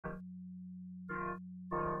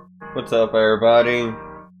What's up, everybody?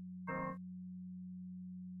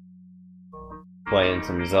 Playing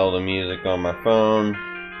some Zelda music on my phone.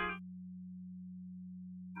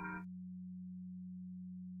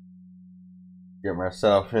 Get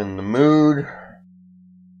myself in the mood.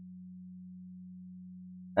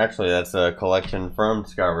 Actually, that's a collection from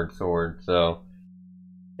Skyward Sword, so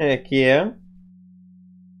heck yeah.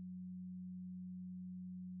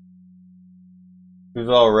 Who's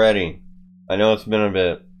all ready? I know it's been a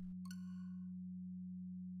bit.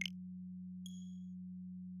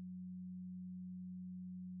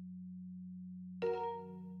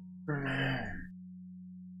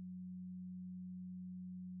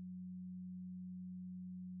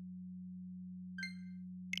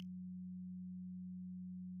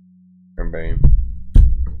 Everybody.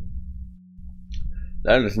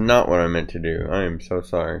 That is not what I meant to do. I am so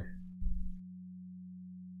sorry.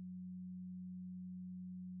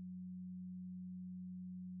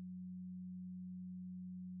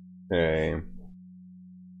 Okay.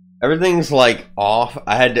 Everything's like off.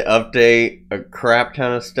 I had to update a crap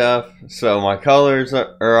ton of stuff, so my colors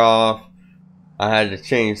are off. I had to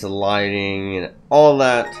change the lighting and all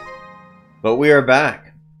that. But we are back.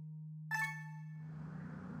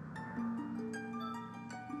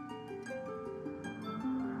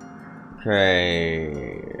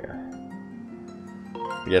 Okay.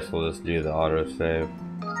 I guess we'll just do the autosave.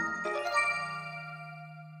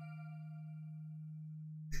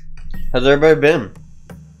 How's everybody been?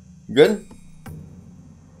 Good?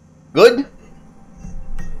 Good?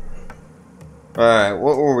 Alright,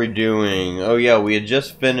 what were we doing? Oh yeah, we had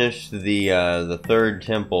just finished the third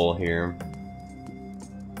temple here.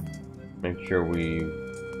 Make sure we've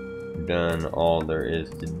done all there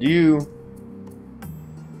is to do.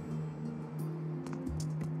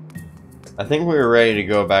 I think we were ready to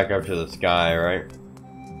go back up to the sky, right?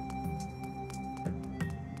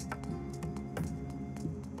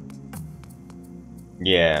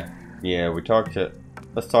 Yeah, we talked to...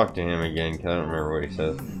 Let's talk to him again, because I don't remember what he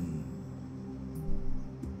says.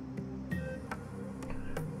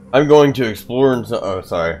 I'm going to explore inside... Oh,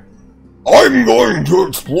 sorry. I'm going to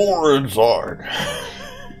explore inside.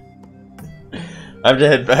 I have to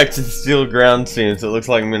head back to the steel ground soon, so it looks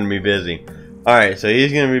like I'm going to be busy. Alright, so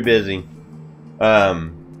he's going to be busy.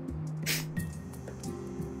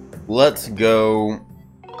 Let's go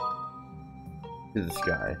to the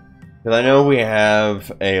sky. Because I know we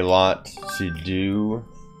have a lot to do.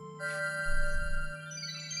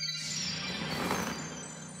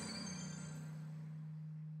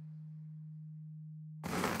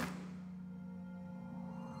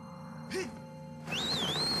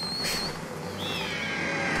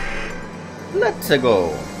 Let's go.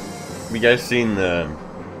 Have you guys seen the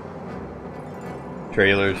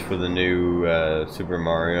trailers for the new Super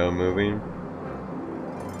Mario movie?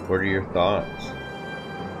 What are your thoughts?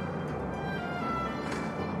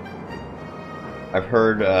 I've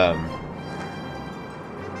heard I've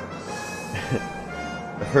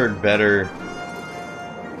heard better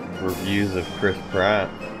reviews of Chris Pratt.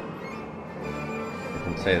 I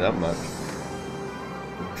can say that much.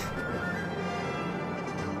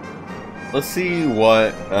 Let's see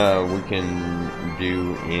what we can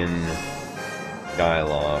do in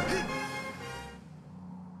Skyloft.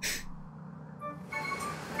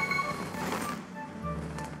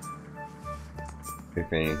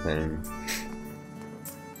 If anything.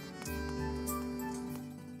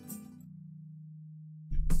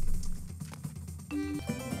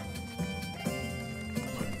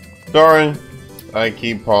 Sorry, I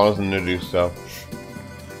keep pausing to do stuff.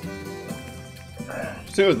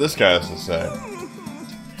 See what this guy has to say.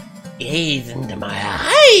 Gaze into my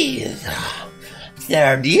eyes.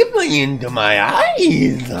 Stare deeply into my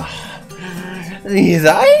eyes. These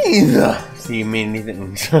eyes see many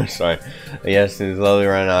things. Sorry. Yes, these lovely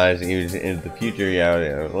round eyes even into the future.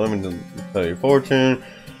 Yeah, limited to tell your fortune.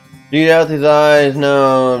 Read out these eyes.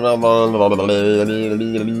 No.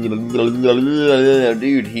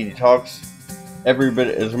 Dude, he talks every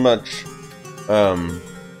bit as much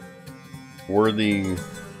worthy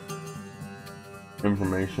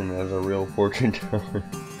information as a real fortune teller.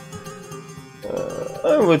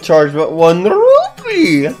 I would charge but 1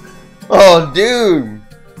 rupee. Oh, dude,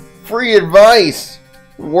 free advice,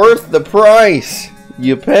 worth the price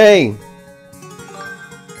you pay.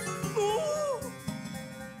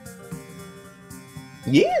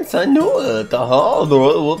 Yes, I know it.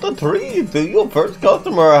 What a treat. You're the first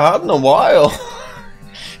customer I had in a while.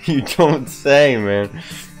 You don't say, man.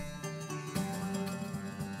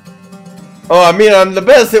 Oh, I mean, I'm the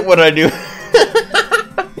best at what I do.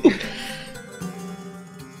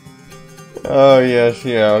 Oh, yes,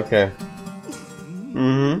 yeah, okay.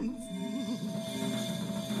 Mm-hmm.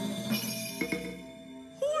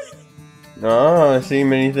 Ah, I see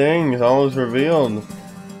many things. All is revealed.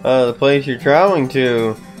 The place you're traveling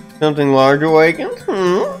to. Something large awakens?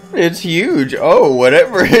 It's huge. Oh,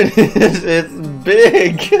 whatever it is, it's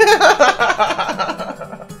big.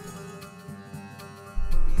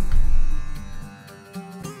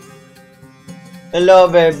 Hello,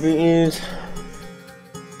 babies.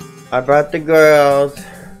 I brought the girls.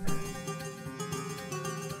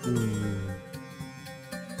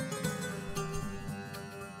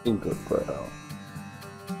 Good girl.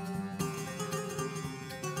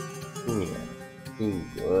 Yeah, good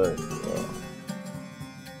girl.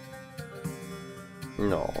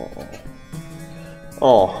 No.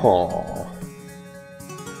 Oh.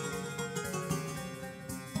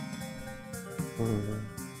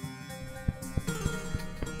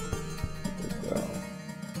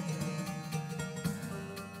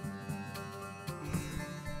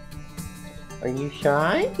 Are you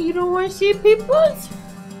shy? You don't want to see people?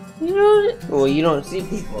 You don't. Well, you don't see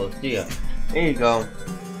people, do you? There you go.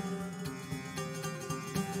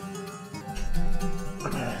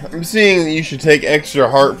 I'm seeing that you should take extra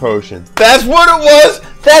heart potions. That's what it was!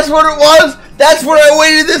 That's what it was! That's what I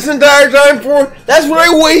waited this entire time for! That's what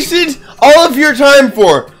I wasted all of your time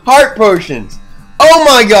for! Heart potions! Oh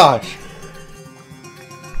my gosh!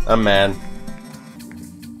 I'm mad.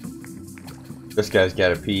 This guy's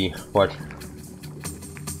gotta pee. What?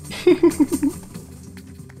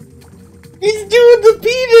 He's doing the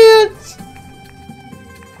pee dance!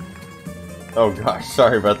 Oh gosh,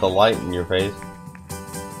 sorry about the light in your face.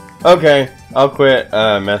 Okay, I'll quit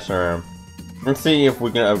messing around. Let's see if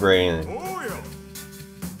we can upgrade anything.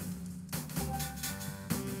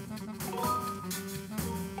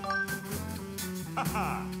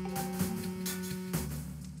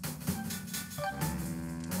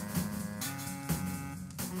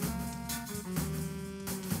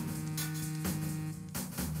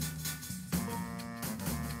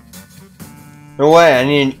 No way, I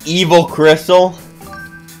need an evil crystal.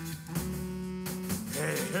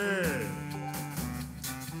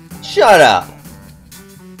 Shut up.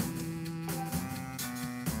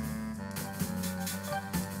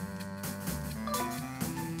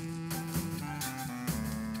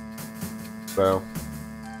 Bro.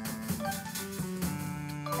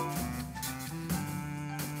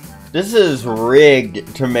 This is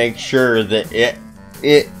rigged to make sure that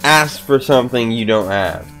it asks for something you don't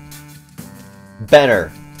have.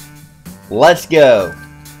 Better. Let's go.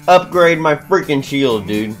 Upgrade my freaking shield,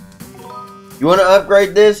 dude. You want to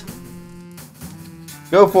upgrade this?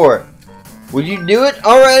 Go for it. Would you do it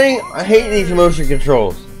already? I hate these motion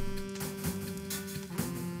controls.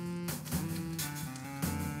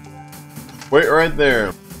 Wait right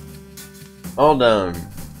there. All done.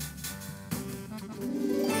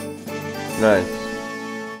 Nice.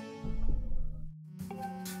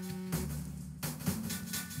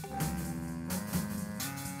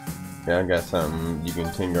 Yeah, I got something you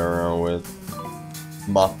can tinker around with.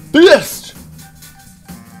 My fist!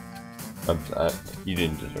 You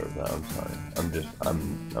didn't deserve that, I'm sorry.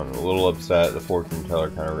 I'm a little upset. The fortune teller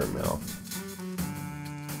kind of ripped me off.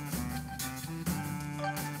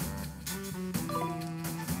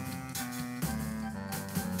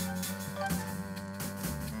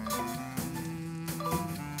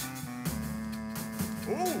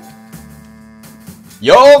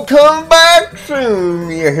 Y'all come back soon,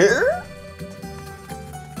 you hear?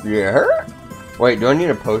 You hear? Wait, do I need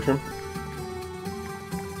a potion?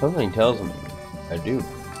 Something tells me I do.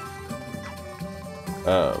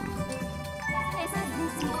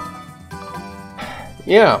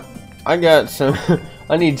 Yeah, I got some.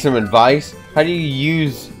 I need some advice. How do you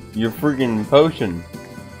use your freaking potion?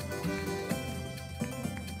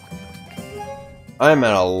 I'm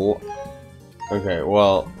at a. Okay,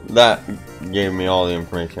 well, that gave me all the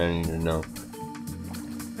information I need to know.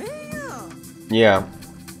 Yeah.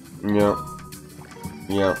 Yep.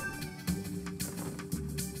 Yep.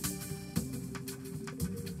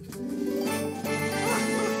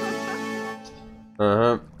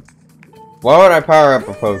 Uh-huh. Why would I power up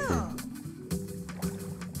a potion?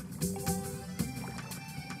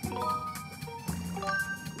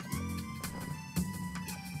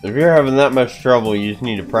 If you're having that much trouble, you just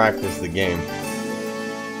need to practice the game.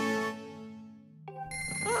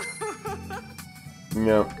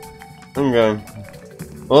 Yep. Okay.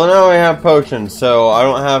 Well, now we have potions, so I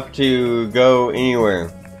don't have to go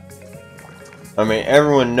anywhere. I mean,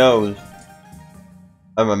 everyone knows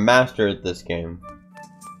I'm a master at this game.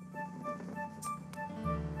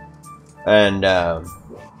 And,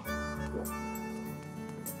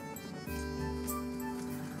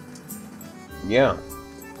 yeah.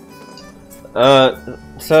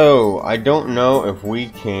 So, I don't know if we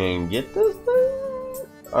can get this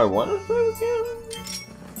I want to save again.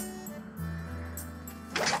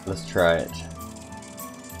 Let's try it.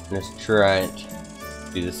 Let's try it.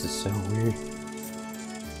 Dude, this is so weird.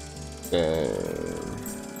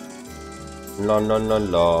 La la la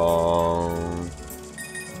la.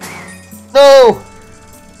 No!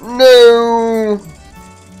 No!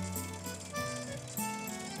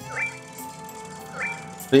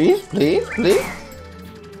 Please, please, please.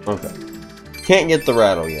 Okay. Can't get the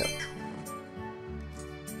rattle yet.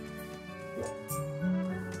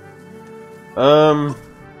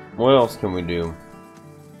 What else can we do?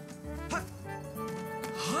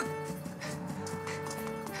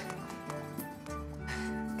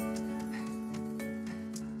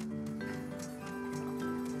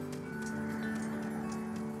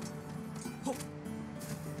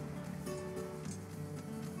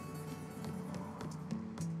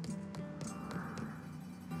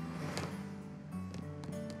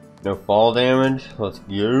 No fall damage. Let's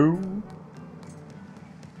go.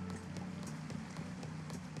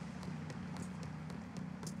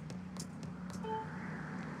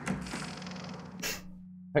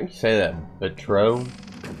 How do you say that? Batro?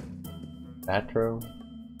 Batro?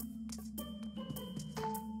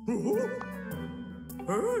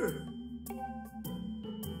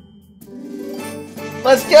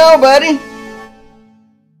 Let's go, buddy!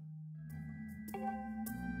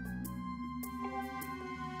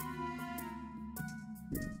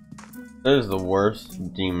 That is the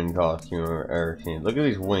worst demon costume I've ever seen. Look at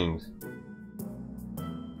these wings.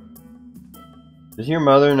 Does your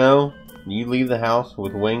mother know you leave the house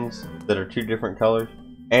with wings that are two different colors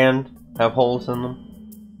and have holes in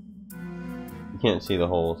them? You can't see the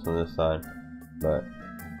holes on this side, but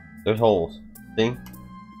there's holes. See?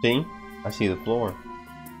 See? I see the floor.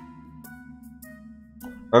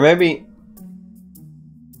 Or maybe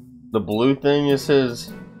the blue thing is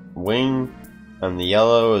his wing and the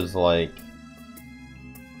yellow is like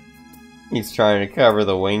he's trying to cover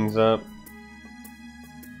the wings up.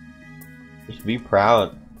 Just be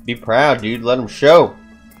proud. Be proud, dude. Let him show.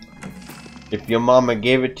 If your mama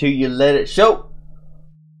gave it to you, let it show.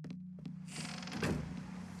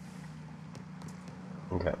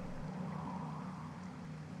 Okay.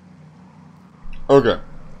 Okay.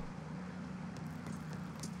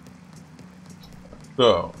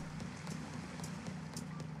 So.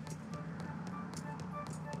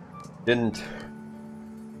 Didn't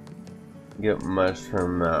get much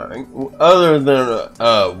from other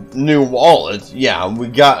than new wallets. Yeah, we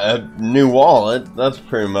got a new wallet. That's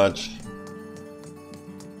pretty much.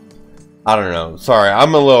 I don't know. Sorry,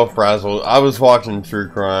 I'm a little frazzled. I was watching true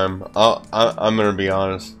crime. I'm gonna be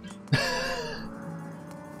honest.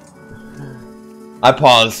 I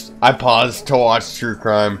paused to watch true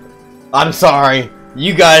crime. I'm sorry.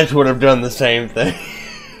 You guys would have done the same thing.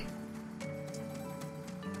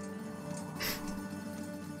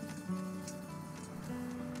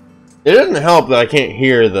 It doesn't help that I can't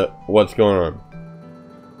hear what's going on.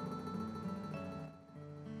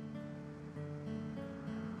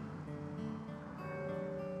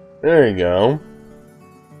 There you go.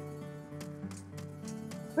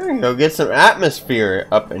 There you go. Get some atmosphere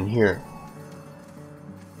up in here.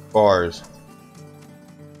 Bars.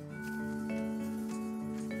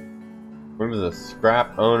 What is a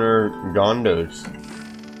scrap owner Gondo's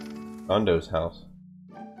house?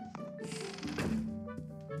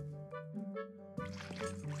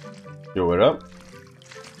 Yo, what up?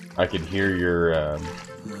 I could hear your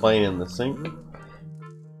playing in the sink.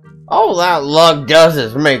 All that lug does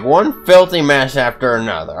is make one filthy mess after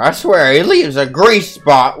another. I swear he leaves a grease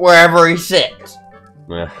spot wherever he sits.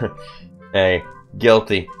 Hey,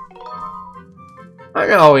 guilty. I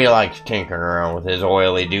know he likes tinkering around with his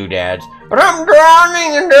oily doodads, but I'm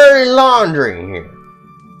drowning in dirty laundry here.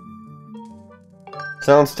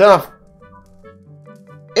 Sounds tough.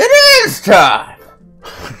 It is tough!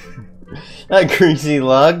 That greasy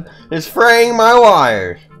lug is fraying my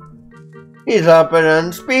wires. He's up at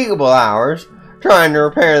unspeakable hours, trying to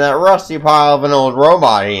repair that rusty pile of an old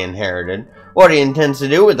robot he inherited. What he intends to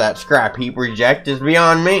do with that scrap heap reject is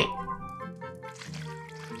beyond me.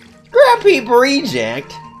 Scrap heap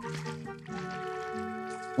reject?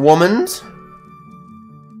 Womans?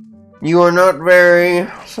 You are not very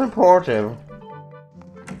supportive.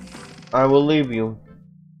 I will leave you.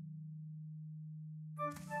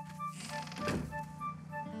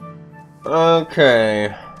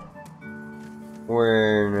 Okay.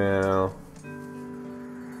 Where now?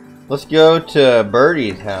 Let's go to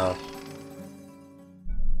Birdie's house.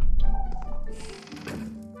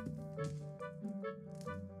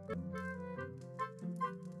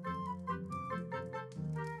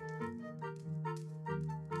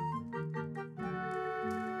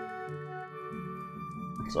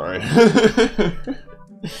 Sorry.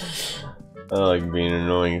 I like being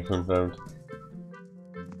annoying sometimes.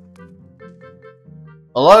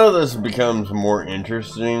 A lot of this becomes more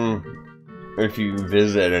interesting if you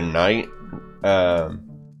visit at night, because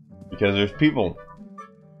there's people.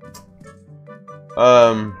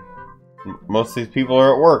 Most of these people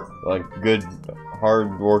are at work, like good,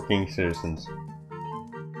 hard-working citizens.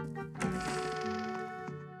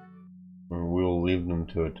 And we'll leave them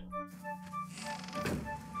to it.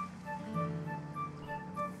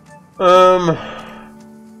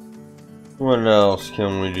 What else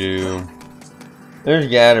can we do? There's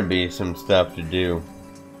gotta be some stuff to do.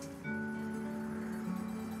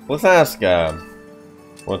 Let's ask,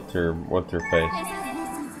 what's her face?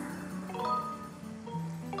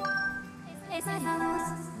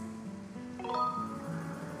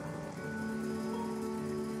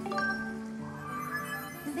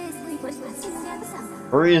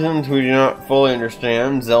 For reasons we do not fully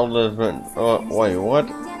understand, Zelda has been... Oh, wait, what?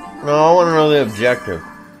 No, I want to know the objective.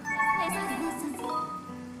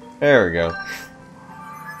 There we go.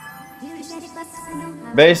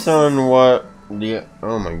 Based on what the...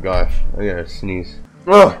 Oh my gosh, I gotta sneeze.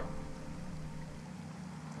 Ugh!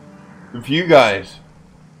 If you guys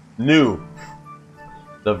knew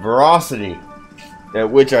the veracity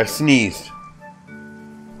at which I sneezed,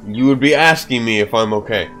 you would be asking me if I'm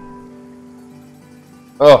okay.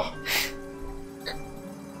 Oh.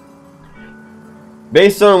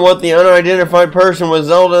 Based on what the unidentified person with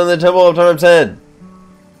Zelda in the Temple of Time said.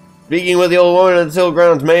 Speaking with the old woman in the sealed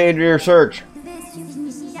grounds made your search.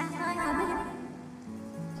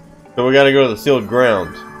 So we gotta go to the sealed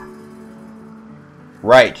grounds.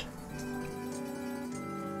 Right.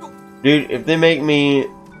 Dude, if they make me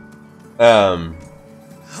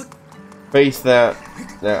face that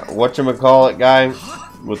whatchamacallit guy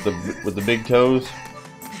with the big toes,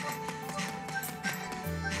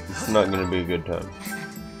 it's not gonna be a good time.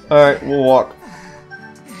 Alright, we'll walk.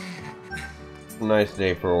 Nice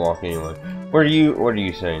day for a walk anyway. What are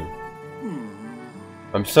you saying?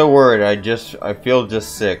 I'm so worried, I feel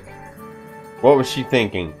just sick. What was she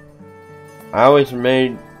thinking? I always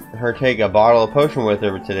made her take a bottle of potion with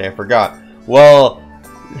her, but today I forgot. Well,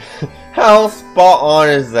 how spot on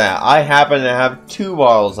is that? I happen to have 2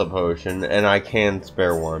 bottles of potion, and I can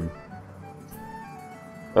spare one.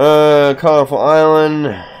 Colorful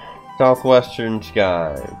island, southwestern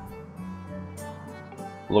sky.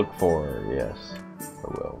 Look for her, yes, I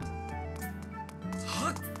will.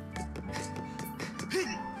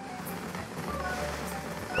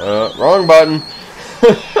 Wrong button.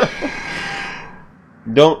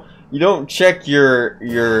 You don't check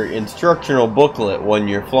your instructional booklet when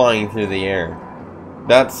you're flying through the air.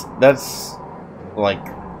 That's like,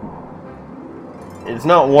 it's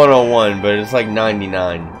not 101, but it's like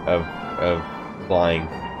 99 of flying,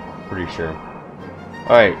 pretty sure.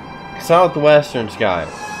 All right, southwestern sky.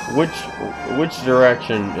 Which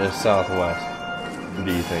direction is southwest?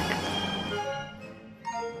 Do you think?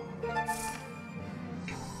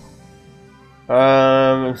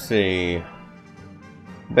 Let's see.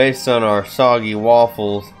 Based on our soggy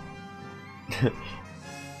waffles. I'm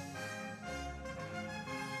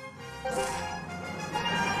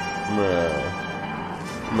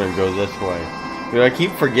gonna go this way. Dude, I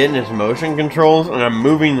keep forgetting his motion controls, and I'm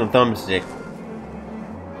moving the thumbstick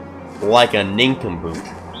like a nincompoop.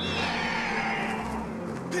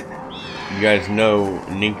 You guys know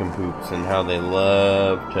nincompoops and how they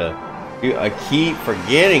love to... Dude, I keep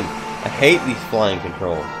forgetting. I hate these flying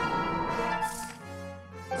controls.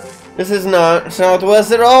 This is not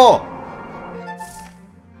southwest at all.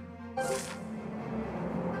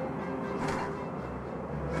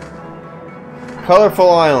 Colorful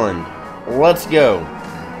island. Let's go.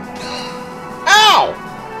 Ow!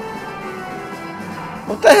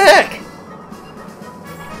 What the heck?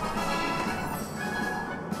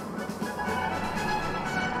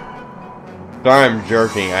 Sorry, I'm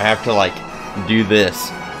jerking. I have to like do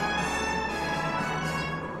this.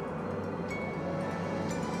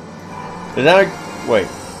 Is that a... Wait.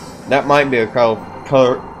 That might be a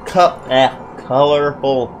colorful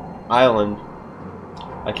island.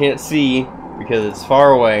 I can't see because it's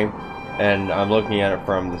far away and I'm looking at it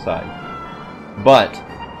from the side. But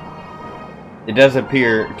it does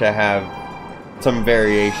appear to have some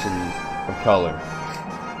variations of color.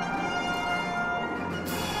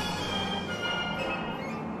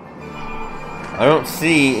 I don't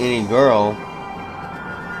see any girl.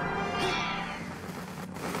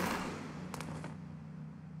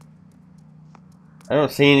 I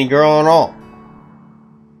don't see any girl at all.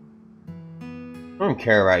 I don't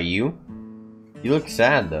care about you. You look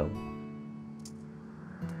sad though.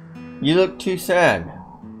 You look too sad.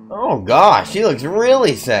 Oh gosh, she looks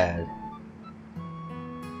really sad.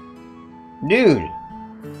 Dude.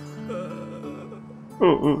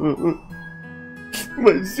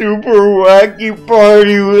 My super wacky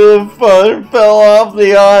party with fun fell off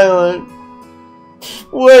the island.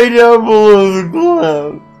 Way down below the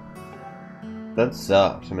clouds. That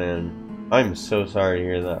sucks, man. I'm so sorry to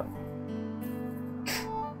hear that.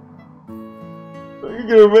 You're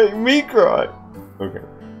gonna make me cry. Okay.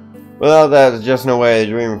 Without that, there's just no way.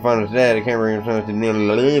 The dream of fun is dead. I can't bring him to.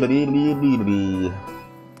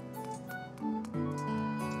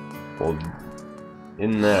 Well,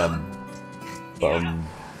 in that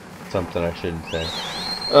something I shouldn't say.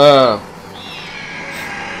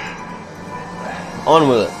 On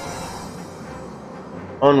with it.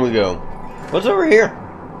 On we go. What's over here?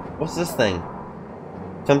 What's this thing?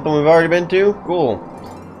 Something we've already been to? Cool.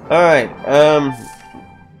 Alright,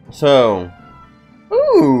 so.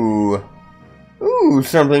 Ooh,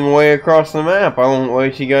 something way across the map. I won't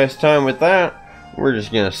waste you guys' time with that. We're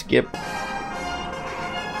just gonna skip.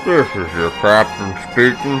 This is your captain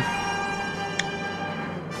speaking.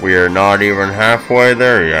 We are not even halfway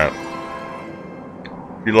there yet.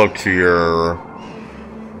 If you look to your,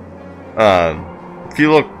 if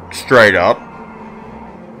you look straight up,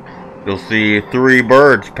 you'll see 3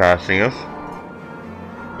 birds passing us.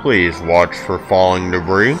 Please watch for falling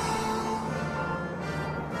debris.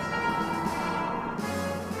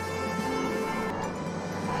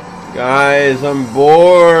 Guys, I'm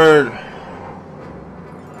bored.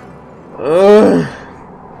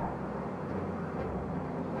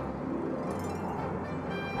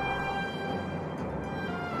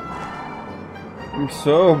 I'm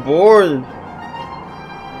so bored.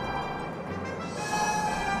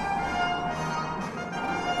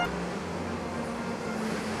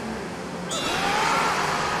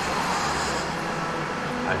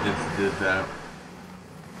 I just did that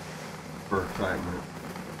for excitement.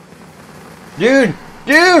 Dude!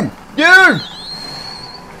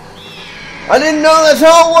 I didn't know that's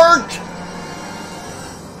how it worked!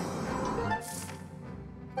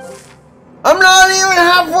 I'm not even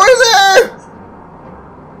halfway there!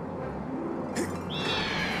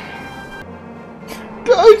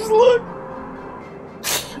 Guys, look!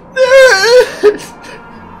 There it is!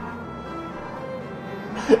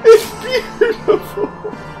 It's beautiful!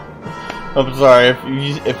 I'm sorry,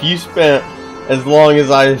 if you spent as long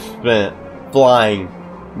as I spent flying,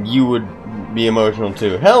 you would be emotional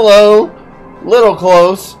too. Hello! Little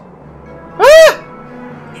close. Ah!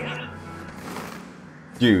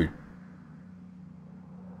 Dude.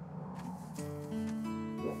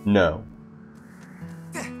 No.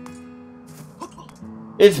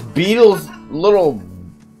 It's Beetle's little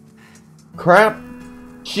crap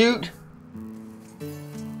shoot.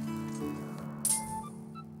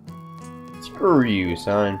 Screw you,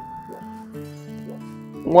 son.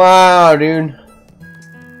 Wow, dude.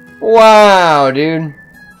 Wow, dude.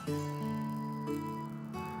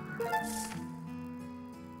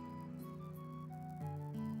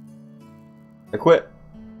 I quit.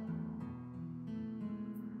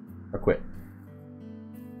 I quit.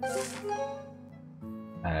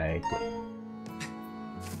 I quit.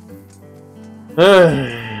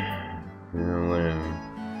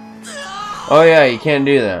 Oh yeah, you can't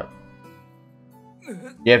do that.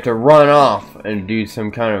 You have to run off and do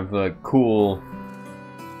some kind of cool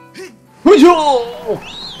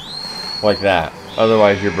like that.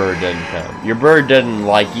 Otherwise your bird doesn't come. Your bird doesn't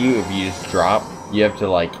like you if you just drop. You have to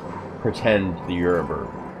like pretend that you're a bird.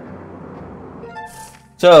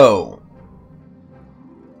 So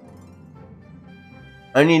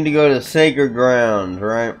I need to go to the sacred grounds,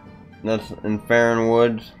 right? That's in Farron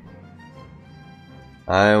Woods.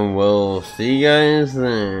 I will see you guys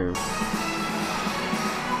then.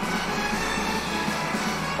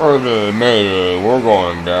 Mayday, we're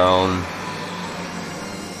going down.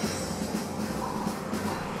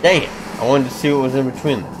 Dang it, I wanted to see what was in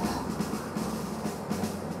between them.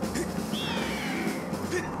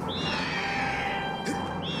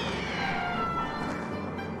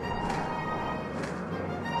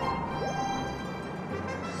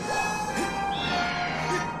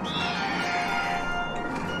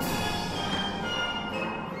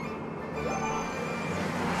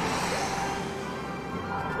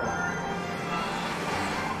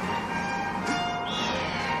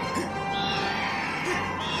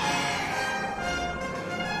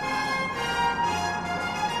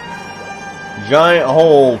 Giant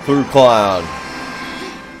hole through cloud.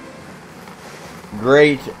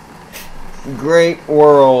 Great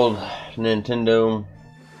world, Nintendo.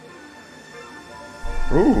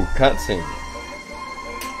 Ooh, cutscene.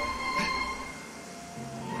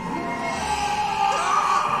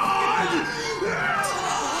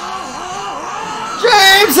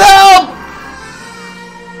 James, help!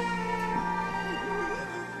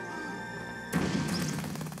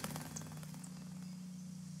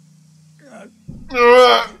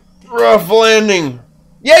 Rough landing.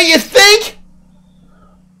 Yeah, you think?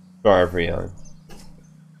 Sorry for yelling.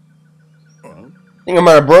 I think I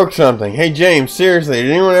might have broke something. Hey James, seriously,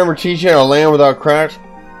 did anyone ever teach you how to land without crash?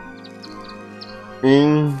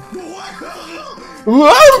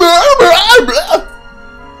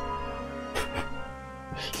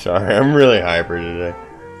 Sorry, I'm really hyper today.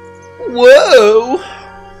 Whoa!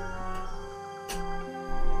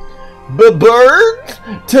 Birds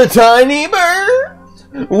to tiny birds.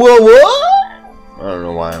 Whoa, what? I don't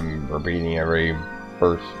know why I'm repeating every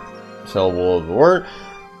first syllable of the word.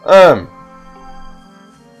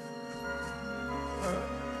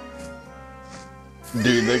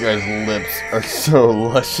 Dude, that guy's lips are so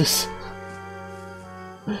luscious.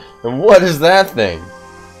 And what is that thing?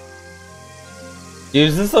 Dude,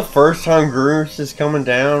 is this the first time Groose is coming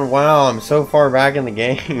down? Wow, I'm so far back in the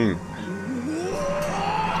game.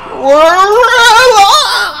 Where am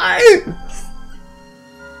I?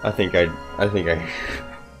 I think I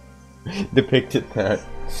depicted that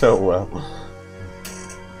so well.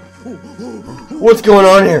 What's going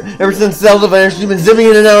on here? Ever since Zelda vanished, you've been zipping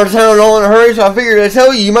in and out of town all in a hurry, so I figured I'd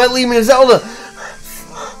tell you might lead me to Zelda.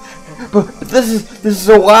 But this is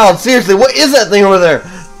so wild. Seriously, what is that thing over there?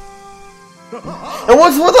 And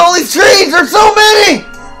what's with all these trees? There's so many!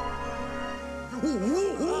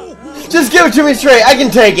 Just give it to me straight. I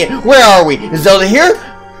can take it. Where are we? Is Zelda here?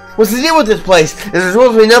 What's the deal with this place? Is there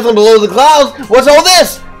supposed to be nothing below the clouds? What's all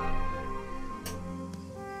this?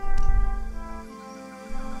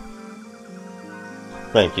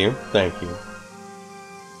 Thank you. Thank you.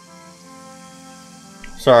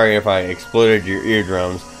 Sorry if I exploded your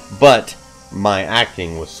eardrums, but my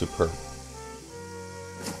acting was superb.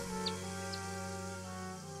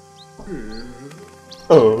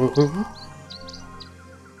 Oh.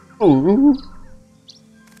 Oh.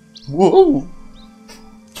 Whoa.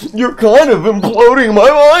 You're kind of imploding my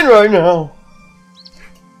mind right now.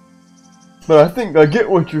 But I think I get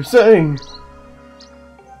what you're saying.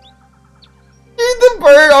 Dude, the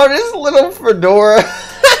bird on his little fedora.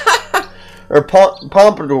 Or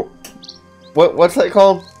pompadour. What's that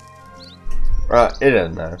called? It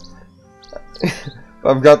doesn't matter.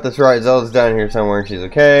 I've got this right. Zelda's down here somewhere and she's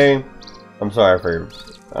okay. I'm sorry for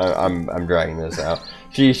I'm dragging this out.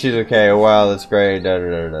 She's okay. Oh, wow, that's great. Da, da,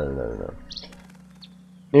 da, da, da, da.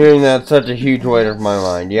 Hearing that's such a huge weight off my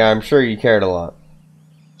mind. Yeah, I'm sure you cared a lot.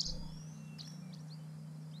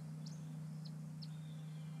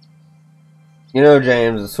 You know,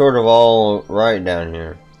 James, it's sort of all right down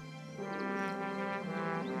here.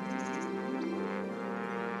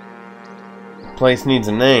 The place needs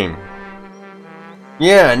a name.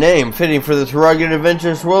 Yeah, a name fitting for this rugged,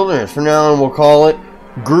 adventurous wilderness. From now on, we'll call it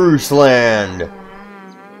Grooseland.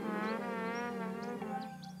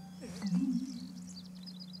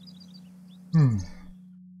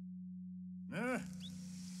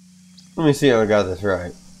 Let me see how I got this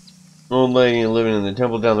right. Old lady living in the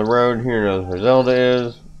temple down the road here knows where Zelda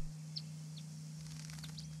is.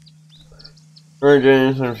 Alright,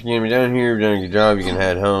 James, thanks for getting me down here. You've done a good job. You can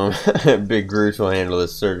head home. Big Groose will handle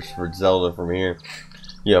this search for Zelda from here.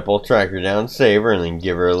 Yep, I'll track her down, save her, and then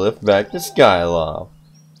give her a lift back to Skyward.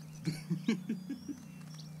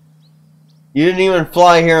 You didn't even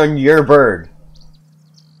fly here on your bird.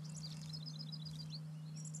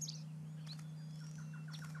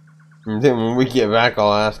 And then when we get back,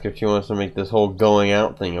 I'll ask if she wants to make this whole going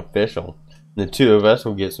out thing official. The two of us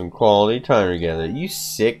will get some quality time together. You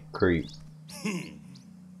sick creep.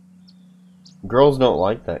 Girls don't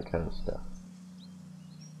like that kind of stuff.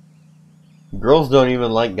 Girls don't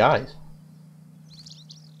even like guys.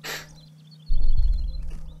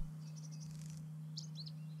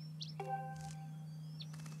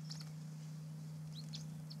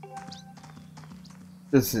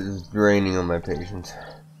 This is draining on my patience.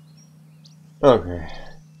 Okay.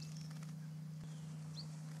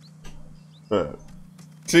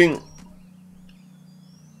 See,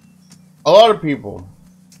 a lot of people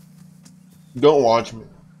don't watch me,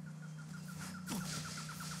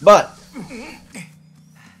 but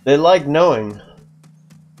they like knowing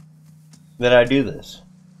that I do this,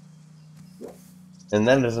 and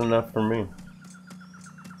that is enough for me.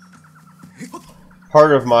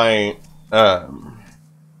 Part of my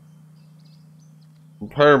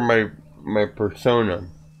my persona,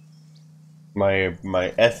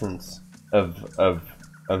 my essence of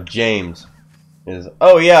James is,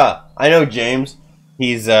 oh yeah, I know James.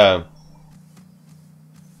 He's a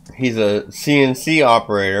CNC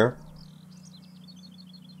operator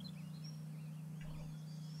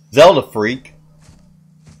Zelda freak.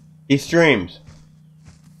 He streams.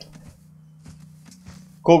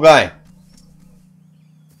 Cool guy.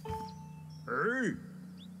 Hey.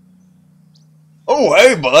 Oh,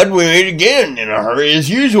 hey, bud, we meet again. In a hurry as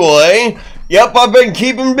usual, eh? Yep, I've been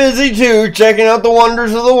keeping busy, too, checking out the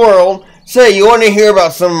wonders of the world. Say, you want to hear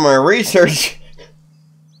about some of my research?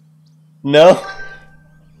 No?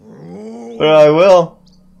 Well, I will.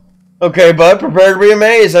 Okay, bud, prepare to be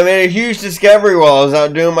amazed. I made a huge discovery while I was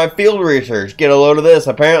out doing my field research. Get a load of this.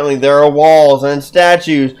 Apparently, there are walls and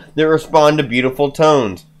statues that respond to beautiful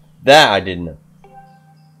tones. That I didn't know.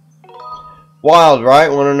 Wild, right?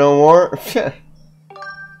 Want to know more?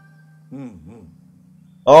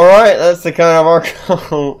 Alright, that's the kind of our...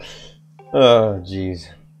 Oh, jeez.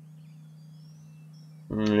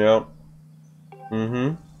 Yep.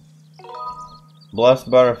 Blessed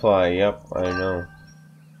butterfly. Yep, I know.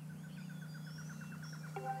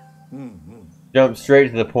 Jump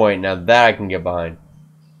straight to the point. Now that I can get behind.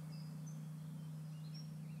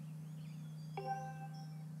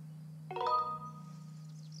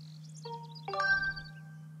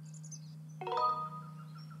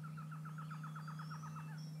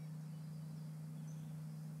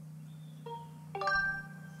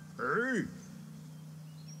 Hey.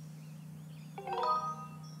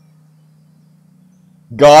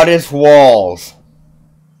 Goddess walls.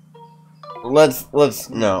 Let's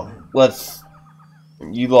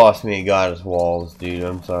you lost me at Goddess walls, dude.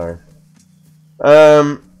 I'm sorry.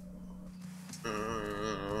 We're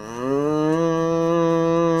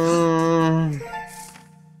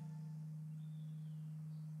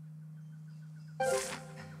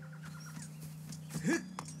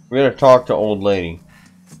gonna talk to old lady.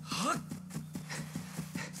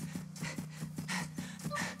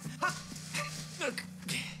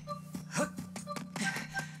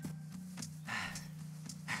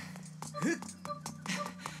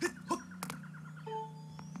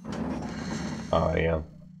 Oh yeah,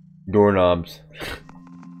 doorknobs.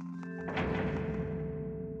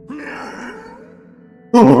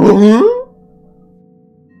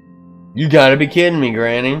 You gotta be kidding me,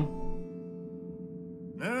 Granny.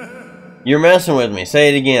 You're messing with me.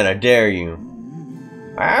 Say it again, I dare you.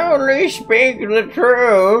 I only speak the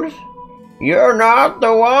truth. You're not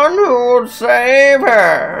the one who will save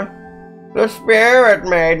her. The spirit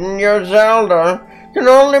maiden, your Zelda, can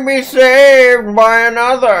only be saved by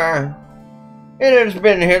another. It has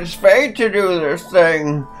been his fate to do this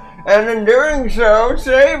thing, and in doing so,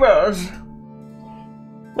 save us.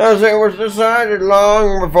 As it was decided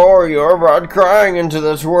long before you were brought crying into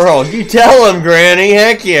this world. You tell him, Granny.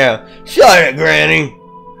 Heck yeah. Shut it, Granny.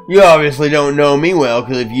 You obviously don't know me well,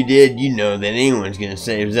 because if you did, you know that anyone's going to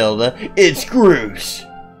save Zelda. It's Groose.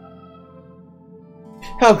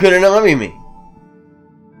 How could it not be me?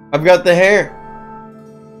 I've got the hair.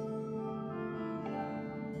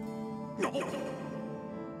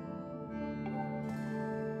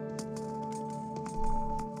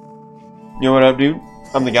 You know what up, dude?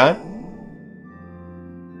 I'm the guy.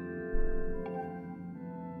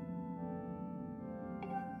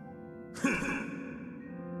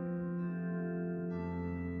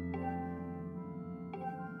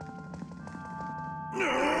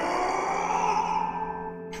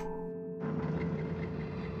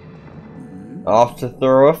 Off to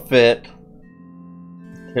throw a fit.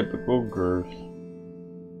 Typical Groose.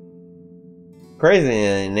 Crazy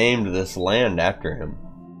they named this land after him.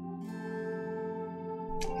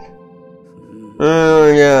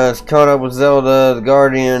 Yes, caught up with Zelda, the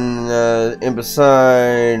Guardian,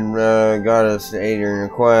 beside, goddess to aid in your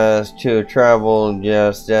quest, to have traveled,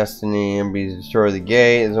 yes, destiny, and be destroy the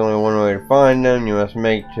gate. There's only one way to find them. You must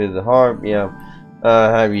make to the harp. Yeah.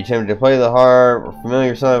 Have you attempted to play the harp or familiar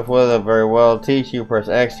yourself with it? Very well. Teach you. Press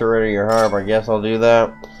X to ready your harp. I guess I'll do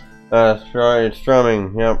that. It's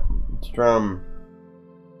strumming. Yep. Strum.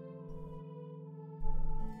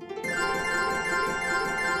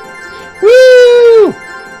 Woo!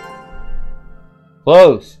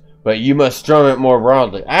 Close, but you must strum it more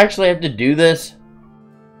broadly. I actually have to do this.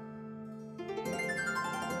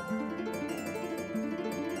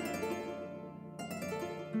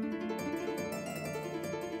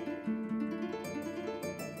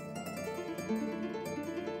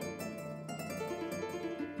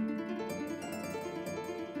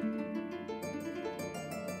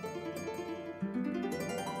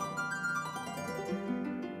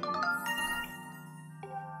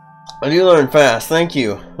 I do learn fast. Thank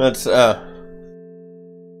you. That's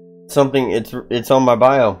something. It's on my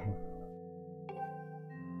bio.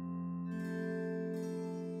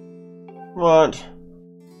 What,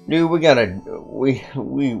 dude? We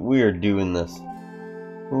are doing this.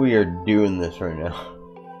 We are doing this right now.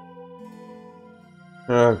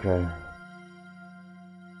 Okay.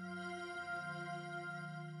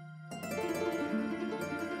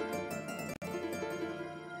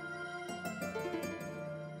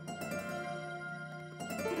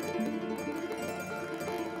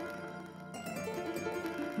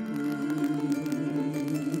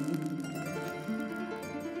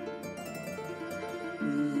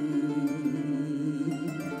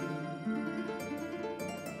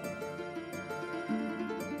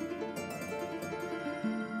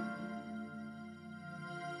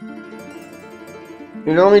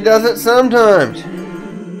 It only does it sometimes.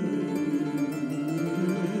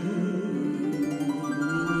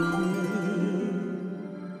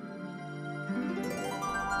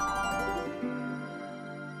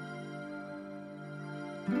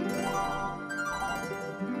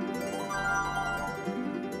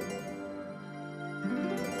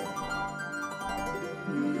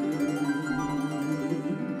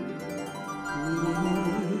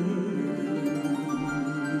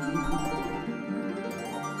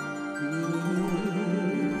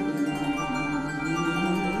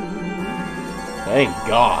 Thank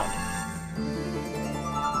God.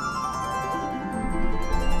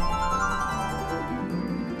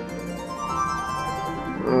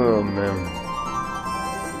 Oh man.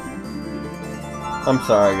 I'm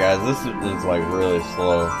sorry guys, this is like really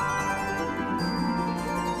slow.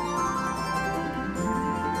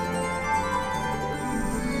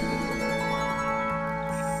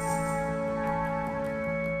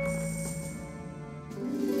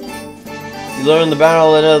 You learn the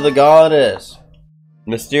ballad of the goddess.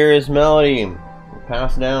 Mysterious melody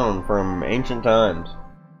passed down from ancient times.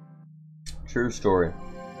 True story.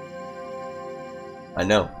 I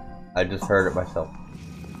know. I just heard it myself.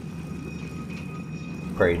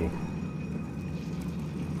 Crazy.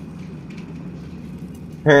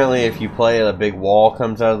 Apparently if you play it, a big wall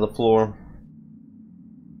comes out of the floor.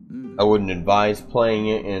 I wouldn't advise playing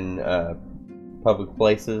it in public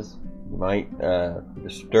places. You might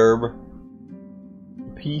disturb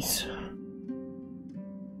peace.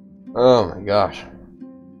 Oh my gosh.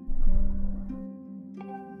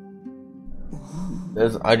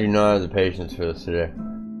 I do not have the patience for this today.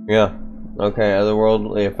 Yeah. Okay,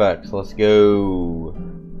 otherworldly effects. Let's go.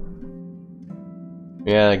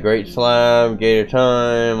 Yeah, Great Slab, Gate of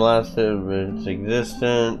Time, last of its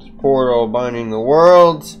existence, Portal binding the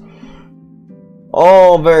worlds.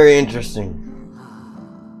 All very interesting.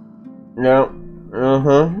 Yeah.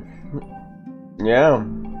 Yeah.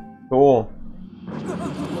 Cool.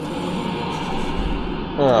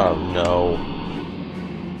 Oh no.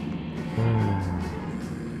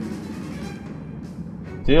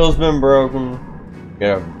 Seal's been broken.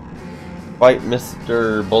 Gotta fight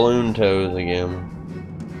Mr. Balloon Toes again.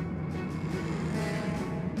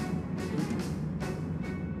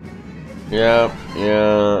 Yeah,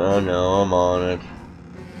 I know, I'm on it.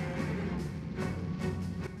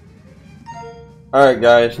 Alright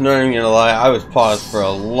guys, not even gonna lie, I was paused for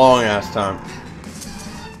a long ass time.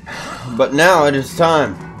 But now it is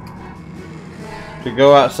time to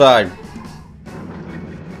go outside.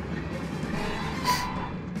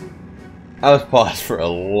 I was paused for a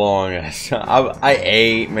long ass time. I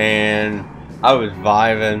ate, man. I was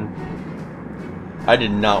vibing. I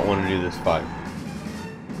did not want to do this fight.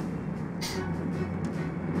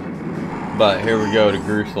 But here we go to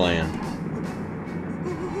Grooseland.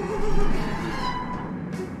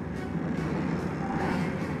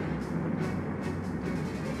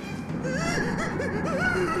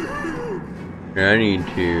 I need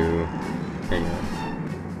to hang on.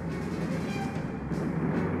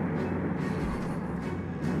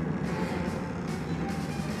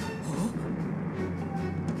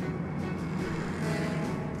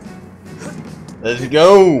 Let's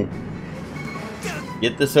go!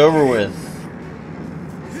 Get this over with.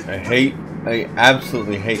 I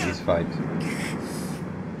absolutely hate these fights.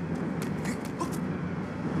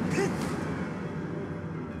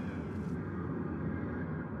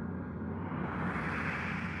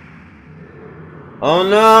 Oh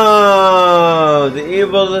no! The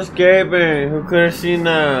evil's escaping! Who could have seen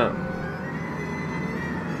that?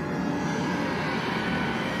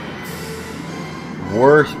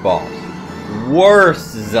 Worst boss.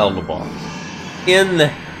 Worst Zelda boss in the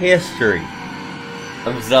history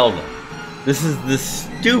of Zelda. This is the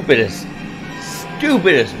stupidest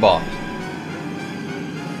boss.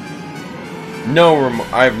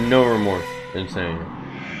 I have no remorse in saying it.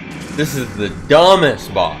 This is the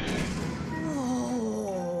dumbest boss.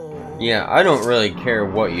 Yeah, I don't really care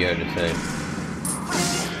what you had to say.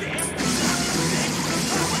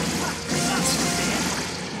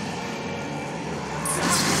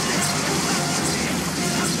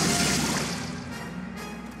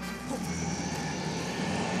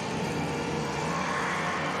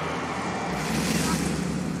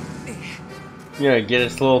 You gotta get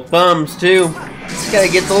its little thumbs too. Just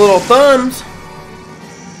gotta get the little thumbs.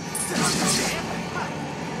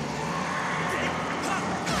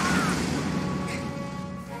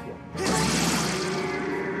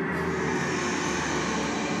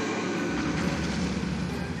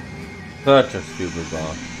 Such a stupid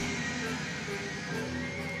boss.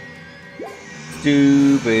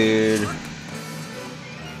 Stupid.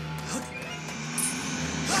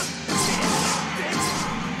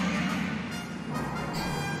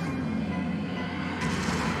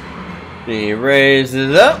 He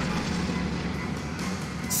raises up,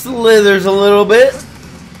 slithers a little bit.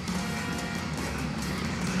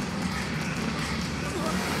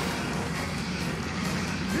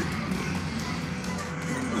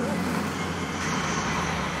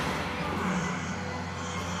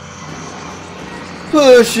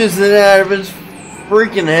 Pushes it out of his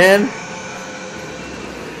freaking hand.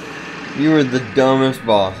 You are the dumbest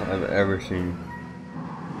boss I've ever seen.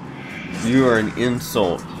 You are an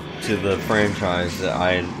insult to the franchise that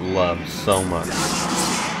I love so much.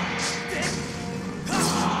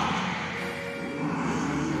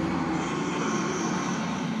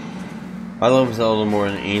 I love Zelda more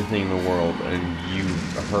than anything in the world, and you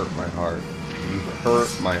hurt my heart. You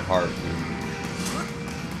hurt my heart.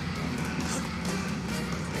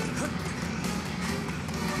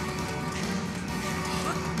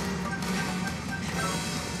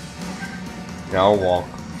 Now I'll walk.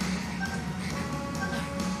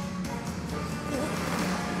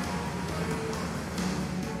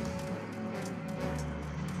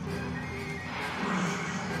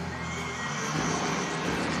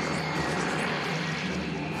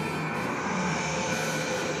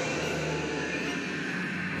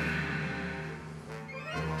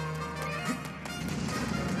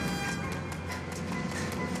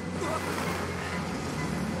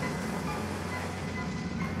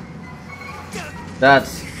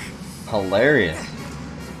 That's hilarious.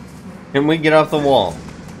 Can we get off the wall?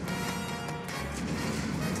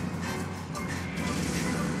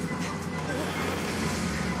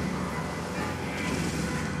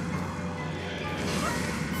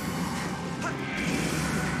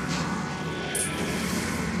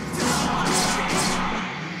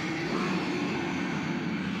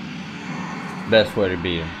 Best way to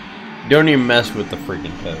beat him. Don't even mess with the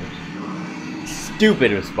freaking toes.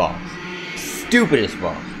 Stupidest boss. Stupidest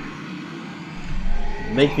boss.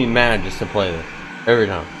 Makes me mad just to play this every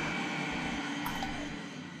time.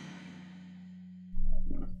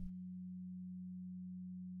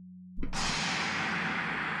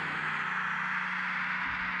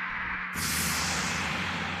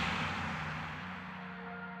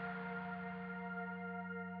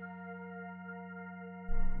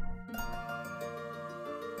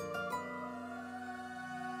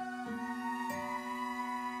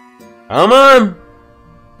 Come on!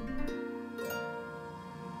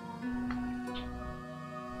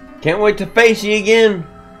 Can't wait to face you again!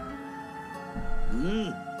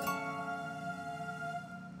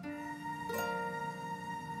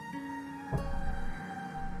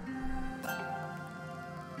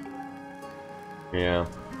 Yeah.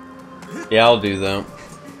 Yeah, I'll do that.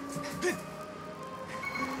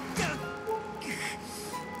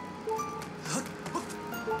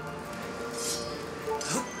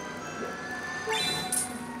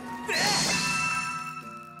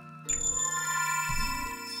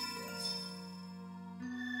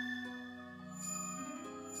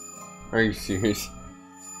 Are you serious?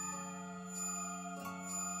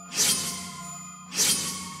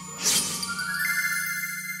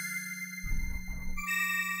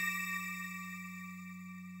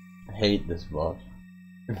 I hate this boss.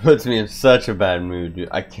 It puts me in such a bad mood, dude.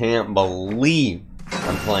 I can't believe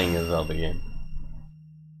I'm playing a Zelda game.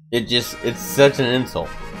 It's such an insult.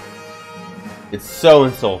 It's so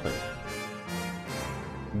insulting.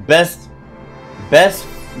 Best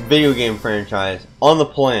video game franchise on the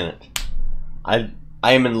planet. I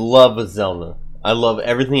am in love with Zelda. I love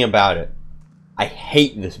everything about it. I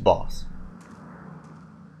hate this boss.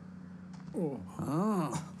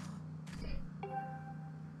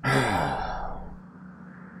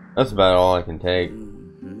 That's about all I can take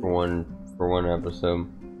for one episode.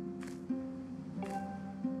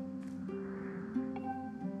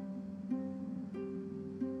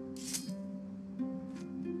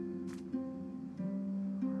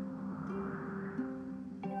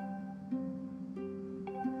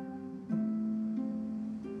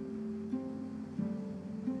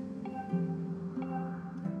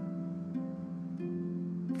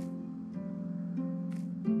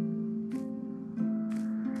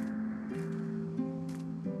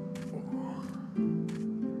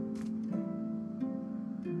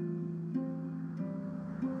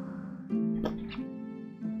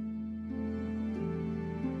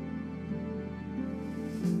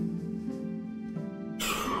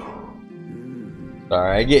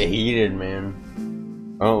 Sorry, I get heated,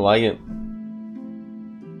 man. I don't like it.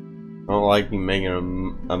 I don't like you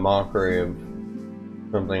making a mockery of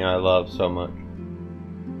something I love so much.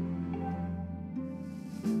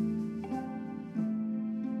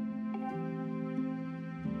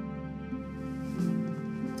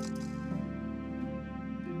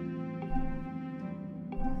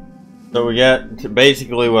 So we got to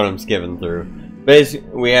basically what I'm skipping through. Basically,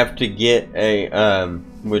 we have to get a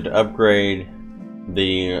would upgrade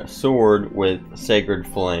the sword with Sacred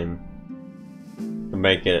Flame to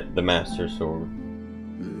make it the Master Sword,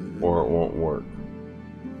 or it won't work.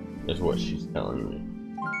 Is what she's telling me.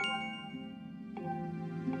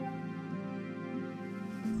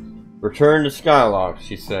 Return to Skylock,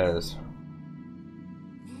 she says.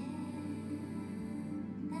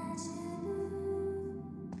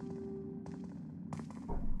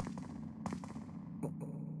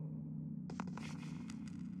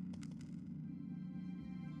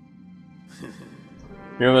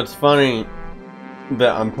 You know, it's funny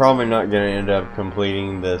that I'm probably not going to end up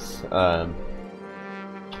completing this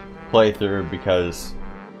playthrough because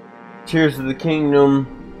Tears of the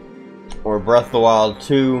Kingdom or Breath of the Wild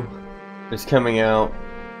 2 is coming out,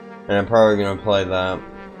 and I'm probably going to play that.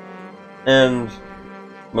 And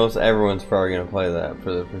most everyone's probably going to play that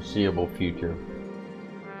for the foreseeable future.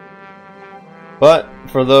 But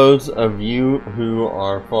for those of you who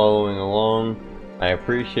are following along, I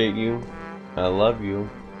appreciate you. I love you,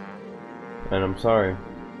 and I'm sorry.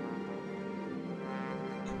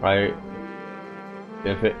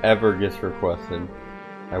 If it ever gets requested,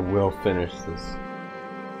 I will finish this.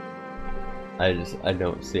 I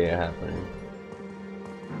don't see it happening.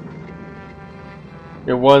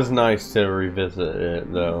 It was nice to revisit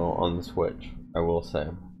it though on the Switch, I will say.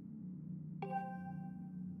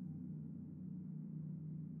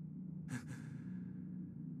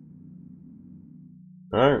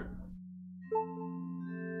 Alright.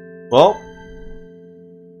 Well,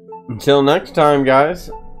 until next time, guys,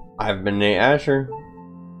 I've been Nate Asher.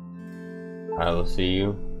 I will see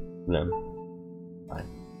you then.